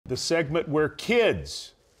the segment where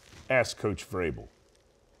kids ask Coach Vrabel.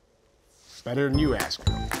 Better than you ask.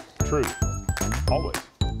 True. Always.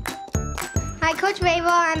 Hi, Coach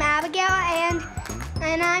Vrabel. I'm Abigail,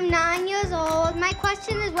 and I'm 9 years old. My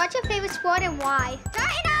question is, what's your favorite sport and why?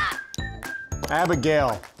 Tighten up!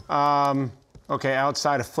 Abigail. Okay,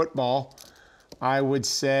 outside of football, I would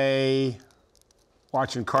say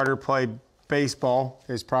watching Carter play baseball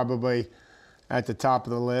is probably at the top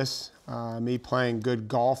of the list. Me playing good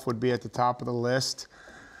golf would be at the top of the list.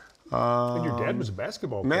 And your dad was a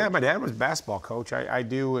basketball coach. Man, my dad was a basketball coach. I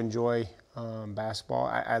do enjoy basketball.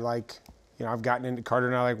 I like, I've gotten into Carter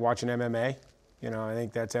and I like watching MMA. I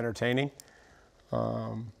think that's entertaining.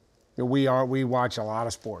 We watch a lot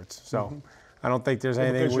of sports, so I don't think there's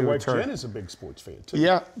anything because we your would wife turn. Jen is a big sports fan too.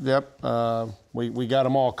 Yeah, yep. We got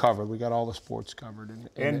them all covered. We got all the sports covered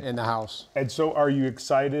in the house. And so, are you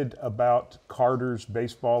excited about Carter's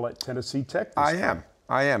baseball at Tennessee Tech? I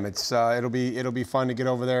am. It's it'll be fun to get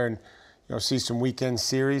over there and see some weekend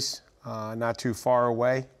series. Not too far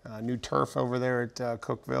away. New turf over there at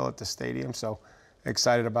Cookeville at the stadium. So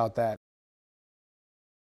excited about that.